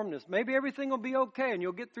lukewarmness. Maybe everything will be okay and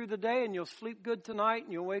you'll get through the day and you'll sleep good tonight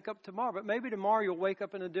and you'll wake up tomorrow. But maybe tomorrow you'll wake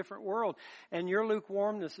up in a different world and your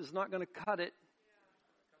lukewarmness is not going to cut it.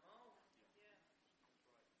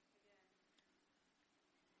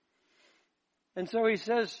 And so he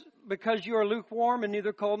says, because you are lukewarm and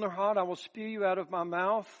neither cold nor hot, I will spew you out of my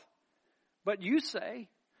mouth. But you say,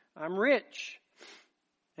 I'm rich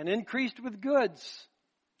and increased with goods.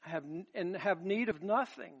 Have need of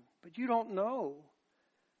nothing, but you don't know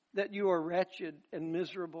that you are wretched and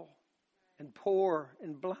miserable and poor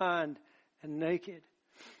and blind and naked.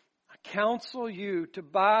 I counsel you to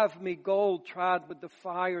buy of me gold tried with the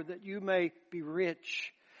fire, that you may be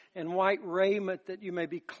rich, and white raiment, that you may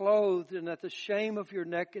be clothed, and that the shame of your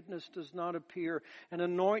nakedness does not appear, and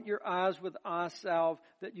anoint your eyes with eye salve,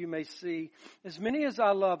 that you may see. As many as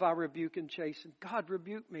I love, I rebuke and chasten. God,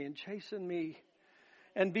 rebuke me and chasten me.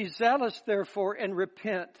 And be zealous, therefore, and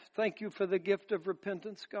repent. Thank you for the gift of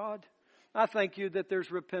repentance, God. I thank you that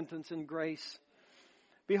there's repentance and grace.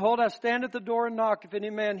 Behold, I stand at the door and knock. If any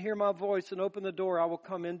man hear my voice and open the door, I will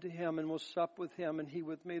come into him and will sup with him and he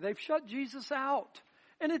with me. They've shut Jesus out.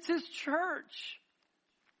 And it's his church.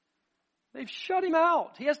 They've shut him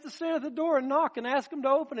out. He has to stand at the door and knock and ask him to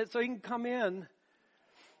open it so he can come in.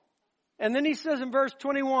 And then he says in verse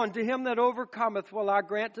 21, to him that overcometh will I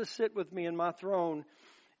grant to sit with me in my throne,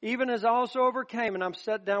 even as I also overcame, and I'm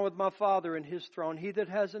set down with my Father in his throne. He that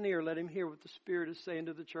has an ear, let him hear what the Spirit is saying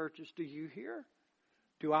to the churches. Do you hear?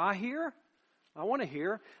 Do I hear? I want to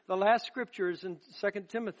hear. The last scripture is in 2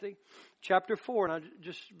 Timothy chapter 4, and I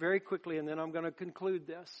just very quickly, and then I'm going to conclude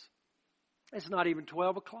this. It's not even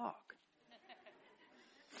 12 o'clock.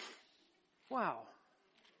 Wow.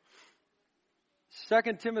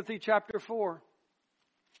 2 Timothy chapter 4,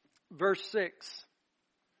 verse 6.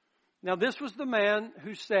 Now this was the man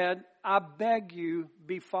who said, I beg you,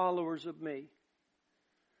 be followers of me.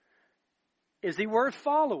 Is he worth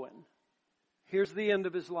following? Here's the end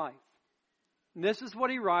of his life. And this is what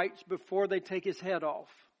he writes before they take his head off.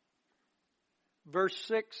 Verse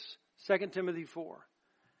 6, 2 Timothy 4.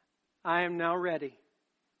 I am now ready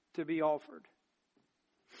to be offered.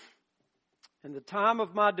 And the time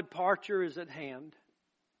of my departure is at hand.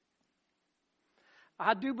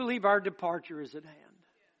 I do believe our departure is at hand.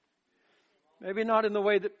 Maybe not in the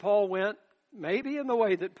way that Paul went. Maybe in the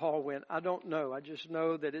way that Paul went. I don't know. I just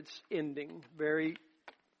know that it's ending very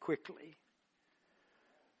quickly.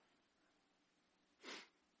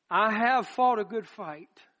 I have fought a good fight.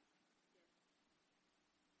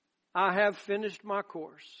 I have finished my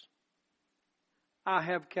course. I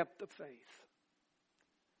have kept the faith.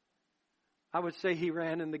 I would say he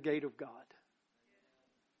ran in the gate of God.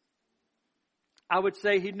 I would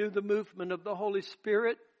say he knew the movement of the Holy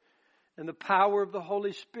Spirit and the power of the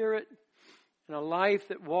Holy Spirit and a life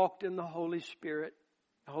that walked in the Holy Spirit.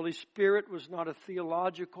 The Holy Spirit was not a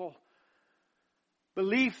theological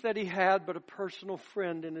belief that he had, but a personal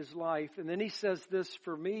friend in his life. And then he says this,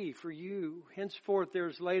 for me, for you, henceforth there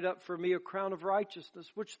is laid up for me a crown of righteousness,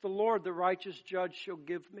 which the Lord, the righteous judge, shall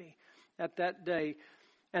give me at that day.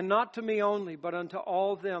 And not to me only, but unto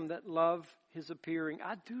all them that love his appearing.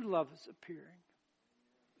 I do love his appearing.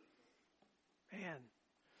 Man.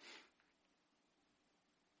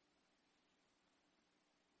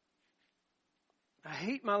 I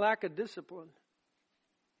hate my lack of discipline.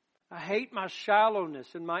 I hate my shallowness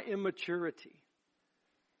and my immaturity.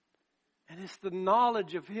 And it's the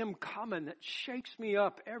knowledge of him coming that shakes me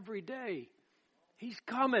up every day. He's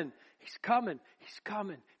coming. He's coming. He's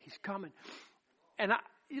coming. He's coming. And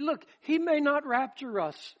look, he may not rapture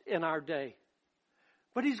us in our day,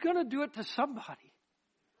 but he's going to do it to somebody.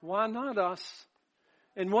 Why not us?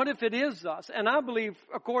 And what if it is us? And I believe,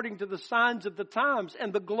 according to the signs of the times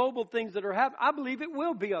and the global things that are happening, I believe it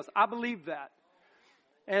will be us. I believe that.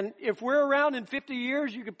 And if we're around in 50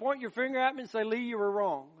 years, you can point your finger at me and say, Lee, you were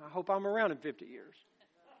wrong. I hope I'm around in 50 years.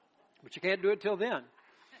 But you can't do it till then.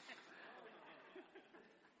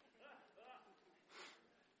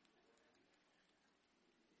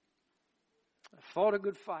 I fought a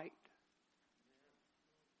good fight.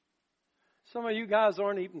 Some of you guys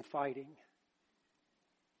aren't even fighting.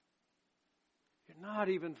 You're not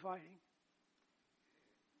even fighting.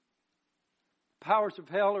 Powers of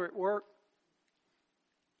hell are at work.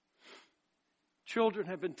 Children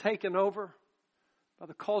have been taken over by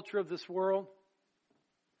the culture of this world.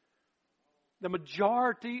 The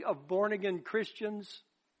majority of born-again Christians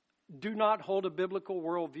do not hold a biblical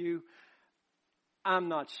worldview. I'm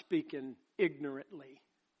not speaking ignorantly.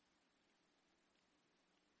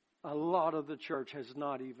 A lot of the church has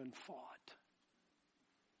not even fought.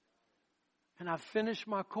 And I've finished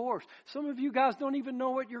my course. Some of you guys don't even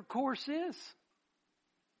know what your course is.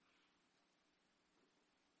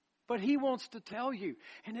 But he wants to tell you.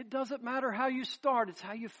 And it doesn't matter how you start. It's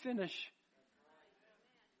how you finish.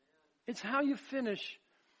 It's how you finish.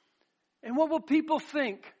 And what will people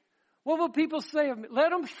think? What will people say of me?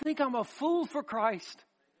 Let them think I'm a fool for Christ.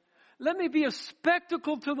 Let me be a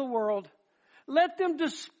spectacle to the world. Let them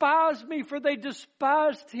despise me, for they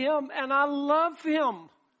despised him, and I love him.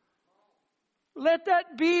 Let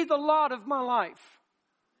that be the lot of my life.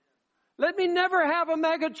 Let me never have a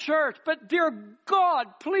mega church, but dear God,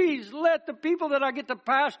 please let the people that I get to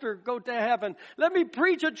pastor go to heaven. Let me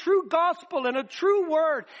preach a true gospel and a true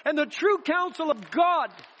word and the true counsel of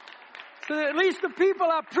God, so that at least the people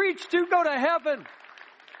I preach to go to heaven.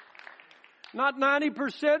 Not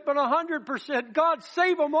 90%, but 100%. God,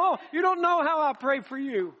 save them all. You don't know how I pray for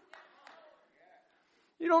you.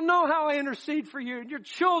 You don't know how I intercede for you and your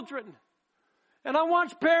children. And I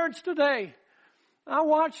watch parents today. I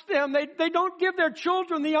watch them. They don't give their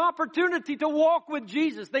children the opportunity to walk with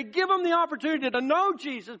Jesus. They give them the opportunity to know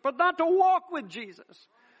Jesus, but not to walk with Jesus.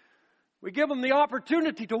 We give them the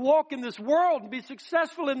opportunity to walk in this world and be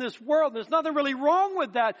successful in this world. There's nothing really wrong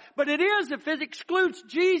with that, but it is if it excludes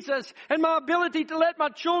Jesus and my ability to let my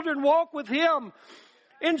children walk with him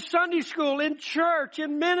in Sunday school, in church,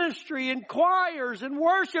 in ministry, in choirs, in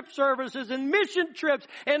worship services, in mission trips,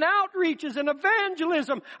 in outreaches, and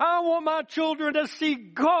evangelism. I want my children to see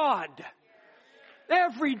God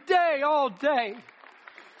every day, all day.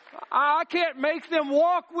 I can't make them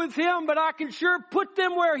walk with him, but I can sure put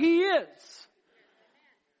them where he is.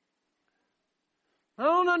 I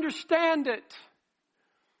don't understand it,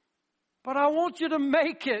 but I want you to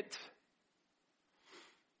make it.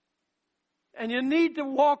 And you need to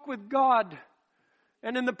walk with God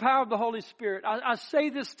and in the power of the Holy Spirit. I say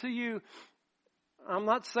this to you. I'm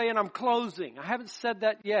not saying I'm closing. I haven't said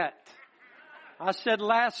that yet. I said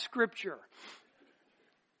last scripture.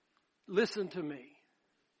 Listen to me.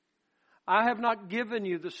 I have not given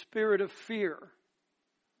you the spirit of fear,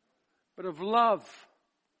 but of love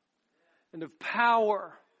and of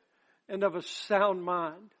power and of a sound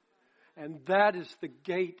mind. And that is the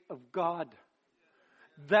gate of God.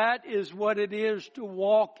 That is what it is to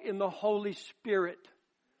walk in the Holy Spirit.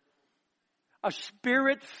 A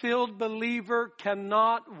Spirit-filled believer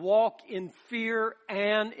cannot walk in fear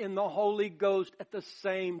and in the Holy Ghost at the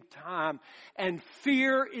same time. And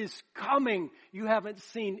fear is coming. You haven't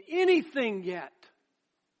seen anything yet.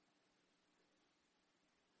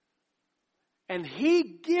 And He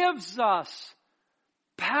gives us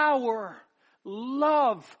power,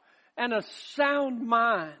 love, and a sound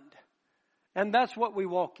mind. And that's what we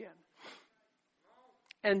walk in.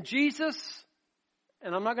 And Jesus,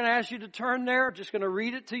 and I'm not going to ask you to turn there, I'm just going to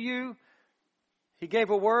read it to you. He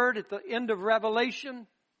gave a word at the end of Revelation,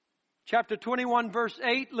 chapter 21, verse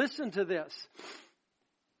 8. Listen to this.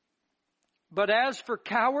 But as for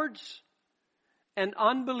cowards and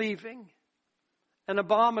unbelieving and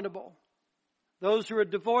abominable, those who are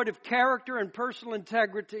devoid of character and personal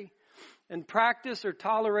integrity and practice or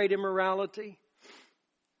tolerate immorality,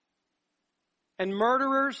 and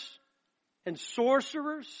murderers and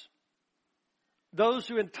sorcerers, those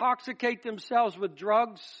who intoxicate themselves with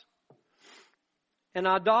drugs, and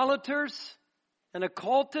idolaters and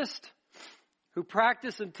occultists who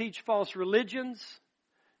practice and teach false religions,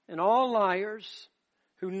 and all liars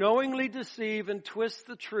who knowingly deceive and twist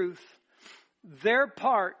the truth, their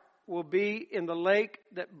part will be in the lake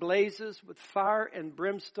that blazes with fire and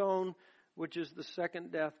brimstone, which is the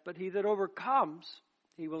second death. But he that overcomes,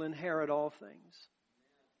 he will inherit all things.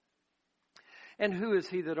 And who is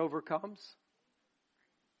he that overcomes?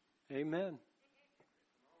 Amen.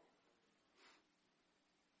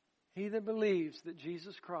 He that believes that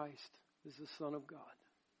Jesus Christ is the Son of God.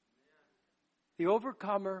 The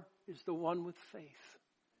overcomer is the one with faith.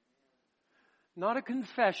 Not a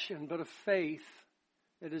confession, but a faith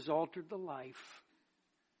that has altered the life.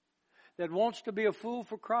 That wants to be a fool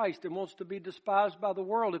for Christ and wants to be despised by the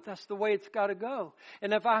world, if that's the way it's got to go.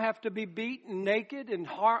 And if I have to be beaten, naked, and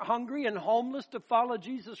hungry and homeless to follow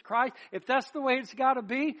Jesus Christ, if that's the way it's got to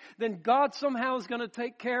be, then God somehow is going to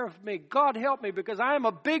take care of me. God help me, because I am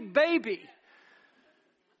a big baby.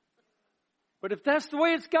 But if that's the way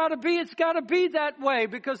it's got to be that way,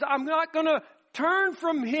 because I'm not going to turn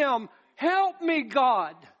from Him. Help me,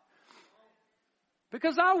 God.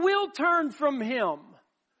 Because I will turn from Him.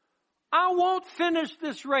 I won't finish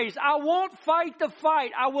this race. I won't fight the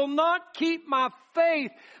fight. I will not keep my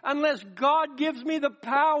faith unless God gives me the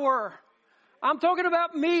power. I'm talking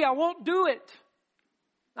about me. I won't do it.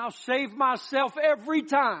 I'll save myself every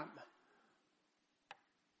time.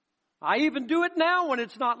 I even do it now when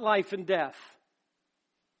it's not life and death.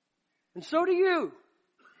 And so do you.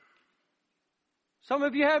 Some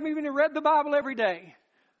of you haven't even read the Bible every day.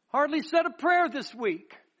 Hardly said a prayer this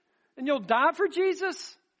week. And you'll die for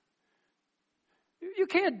Jesus? You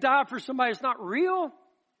can't die for somebody that's not real.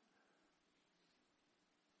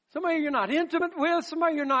 Somebody you're not intimate with,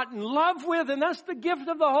 somebody you're not in love with, and that's the gift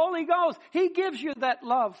of the Holy Ghost. He gives you that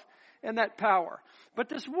love and that power. But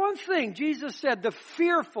this one thing, Jesus said, the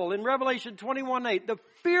fearful, in Revelation 21:8, the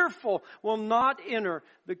fearful will not enter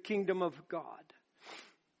the kingdom of God.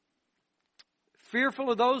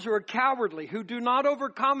 Fearful of those who are cowardly, who do not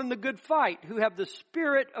overcome in the good fight, who have the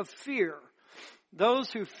spirit of fear.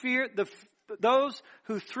 Those who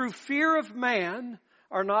through fear of man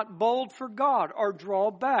are not bold for God or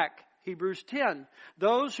draw back. Hebrews 10.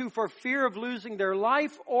 Those who for fear of losing their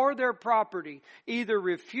life or their property either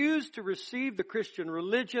refuse to receive the Christian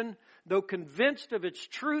religion, though convinced of its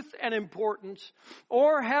truth and importance,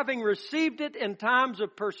 or having received it in times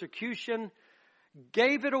of persecution,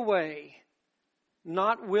 gave it away,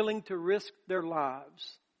 not willing to risk their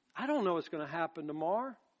lives. I don't know what's going to happen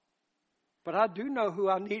tomorrow, but I do know who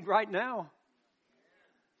I need right now.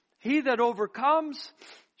 He that overcomes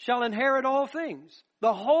shall inherit all things.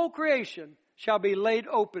 The whole creation shall be laid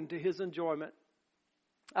open to his enjoyment.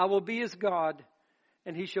 I will be his God,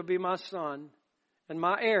 and he shall be my son, and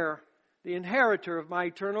my heir, the inheritor of my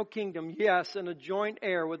eternal kingdom, yes, and a joint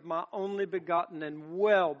heir with my only begotten and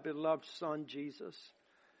well-beloved Son, Jesus.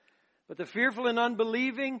 But the fearful and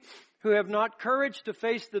unbelieving, who have not courage to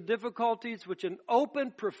face the difficulties which an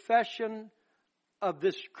open profession of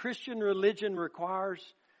this Christian religion requires,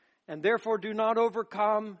 and therefore do not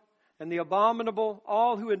overcome, and the abominable,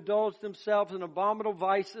 all who indulge themselves in abominable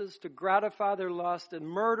vices to gratify their lust, and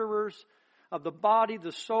murderers of the body,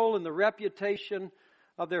 the soul, and the reputation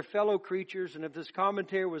of their fellow creatures. And if this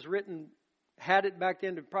commentary was written, had it back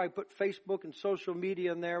then, to probably put Facebook and social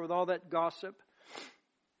media in there with all that gossip.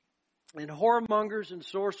 And whoremongers and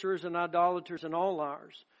sorcerers and idolaters and all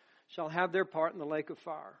liars shall have their part in the lake of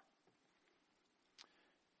fire.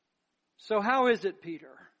 So how is it,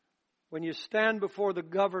 Peter, when you stand before the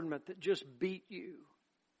government that just beat you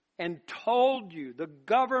and told you, the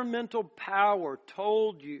governmental power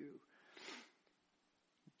told you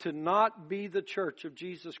to not be the church of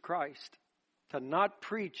Jesus Christ, to not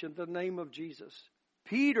preach in the name of Jesus?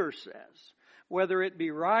 Peter says, whether it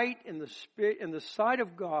be right in the sight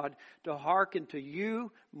of God to hearken to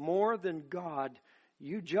you more than God,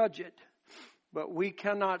 you judge it. but we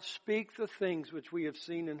cannot speak the things which we have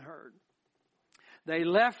seen and heard. They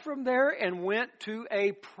left from there and went to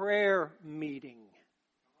a prayer meeting.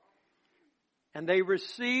 And they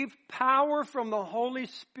received power from the Holy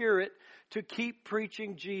Spirit to keep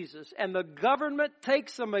preaching Jesus. And the government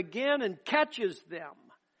takes them again and catches them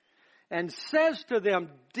and says to them,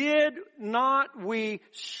 did not we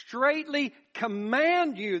straitly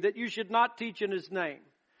command you that you should not teach in His name?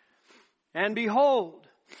 And behold,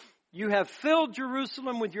 you have filled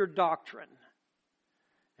Jerusalem with your doctrine.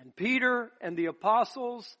 And Peter and the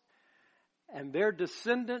apostles and their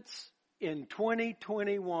descendants in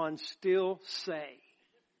 2021 still say,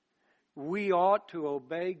 we ought to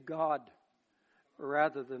obey God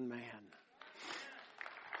rather than man.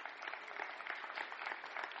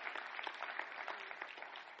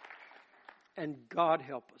 And God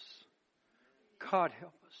help us. God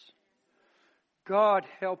help us. God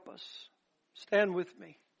help us. Stand with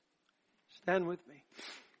me. Stand with me.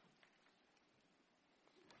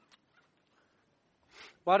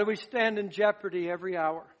 Why do we stand in jeopardy every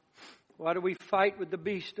hour? Why do we fight with the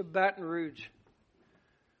beast of Baton Rouge?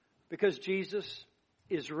 Because Jesus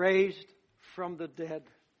is raised from the dead.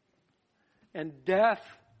 And death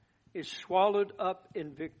is swallowed up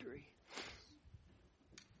in victory.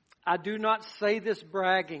 I do not say this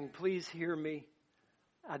bragging. Please hear me.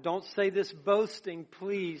 I don't say this boasting.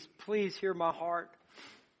 Please hear my heart.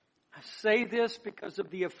 I say this because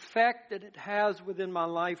of the effect that it has within my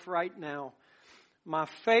life right now. My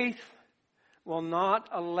faith will not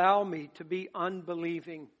allow me to be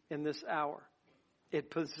unbelieving in this hour.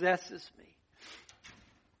 It possesses me.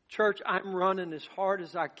 Church, I'm running as hard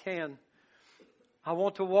as I can. I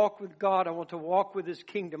want to walk with God. I want to walk with His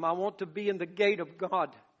kingdom. I want to be in the gate of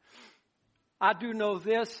God. I do know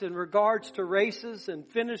this in regards to races and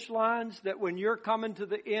finish lines, that when you're coming to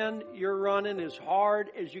the end, you're running as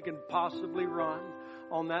hard as you can possibly run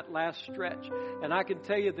on that last stretch. And I can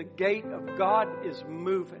tell you the gate of God is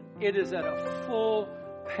moving. It is at a full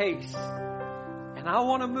pace. And I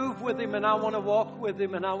want to move with Him, and I want to walk with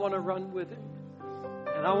Him, and I want to run with Him.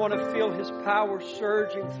 And I want to feel His power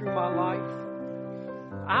surging through my life.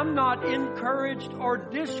 I'm not encouraged or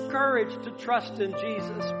discouraged to trust in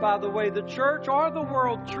Jesus by the way the church or the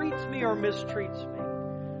world treats me or mistreats me.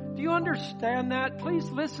 Do you understand that? Please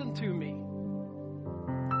listen to me.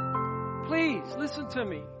 Please listen to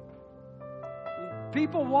me.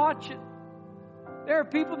 People watch it. There are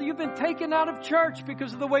people that you've been taken out of church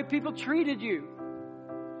because of the way people treated you.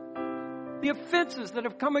 The offenses that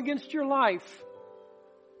have come against your life.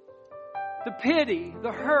 The pity,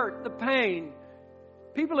 the hurt, the pain.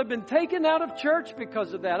 People have been taken out of church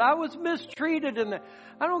because of that. I was mistreated in that.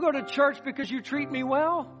 I don't go to church because you treat me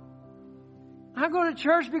well. I go to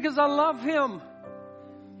church because I love Him.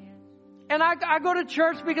 And I go to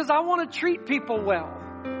church because I want to treat people well.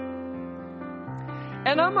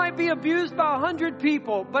 And I might be abused by 100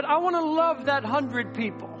 people, but I want to love that 100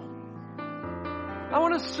 people. I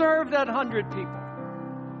want to serve that 100 people.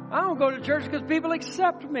 I don't go to church because people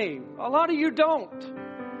accept me. A lot of you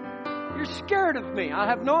don't. You're scared of me. I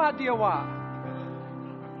have no idea why.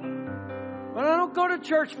 But I don't go to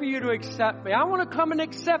church for you to accept me. I want to come and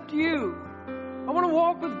accept you. I want to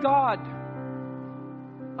walk with God.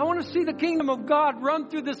 I want to see the kingdom of God run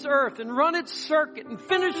through this earth and run its circuit and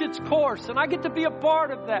finish its course. And I get to be a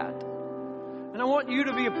part of that. And I want you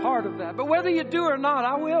to be a part of that. But whether you do or not,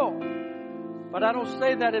 I will. But I don't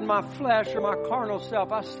say that in my flesh or my carnal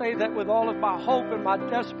self. I say that with all of my hope and my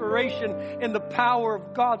desperation in the power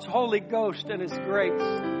of God's Holy Ghost and His grace.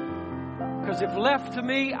 Because if left to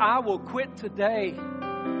me, I will quit today.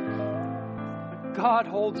 But God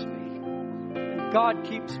holds me. And God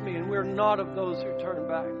keeps me. And we're not of those who turn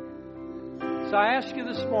back. So I ask you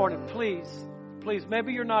this morning, please,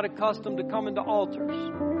 maybe you're not accustomed to coming to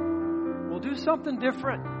altars. We'll do something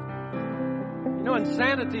different. You know,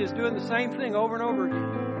 insanity is doing the same thing over and over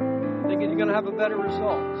again, thinking you're going to have a better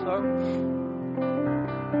result. So,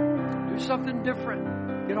 do something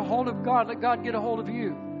different. Get a hold of God. Let God get a hold of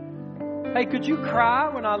you. Hey, could you cry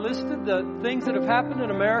when I listed the things that have happened in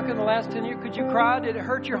America in the last 10 years? Could you cry? Did it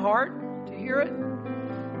hurt your heart to hear it?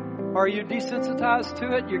 Or are you desensitized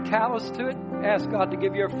to it? You're callous to it? Ask God to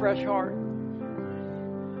give you a fresh heart.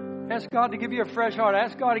 Ask God to give you a fresh heart.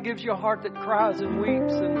 Ask God to give you a heart that cries and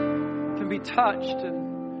weeps and can be touched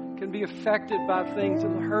and can be affected by things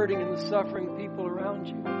and the hurting and the suffering people around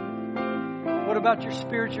you. What about your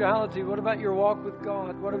spirituality? What about your walk with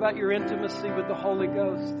God? What about your intimacy with the Holy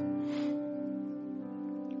Ghost?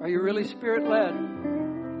 Are you really Spirit-led?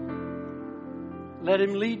 Let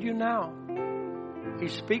Him lead you now.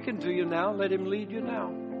 He's speaking to you now. Let Him lead you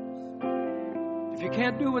now. If If you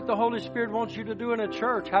can't do what the Holy Spirit wants you to do in a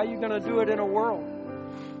church, how are you going to do it in a world?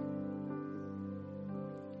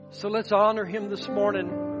 So let's honor Him this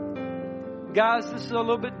morning. Guys, this is a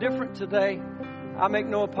little bit different today. I make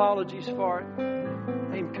no apologies for it.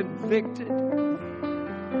 I'm convicted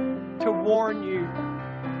to warn you.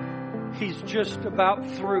 He's just about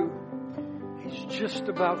through. He's just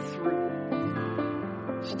about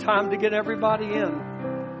through. It's time to get everybody in.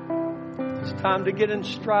 It's time to get in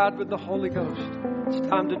stride with the Holy Ghost. It's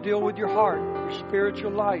time to deal with your heart, your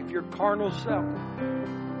spiritual life, your carnal self.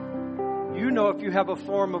 You know if you have a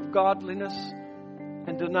form of godliness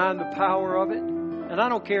and denying the power of it. And I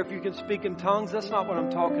don't care if you can speak in tongues. That's not what I'm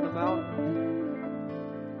talking about.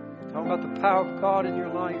 I'm talking about the power of God in your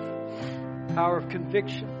life. Power of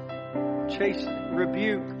conviction, chastening,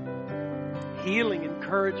 rebuke, healing,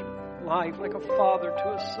 encouragement, life like a father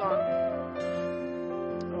to a son.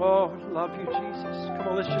 Oh, love you, Jesus. Come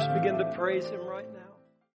on, let's just begin to praise Him right now.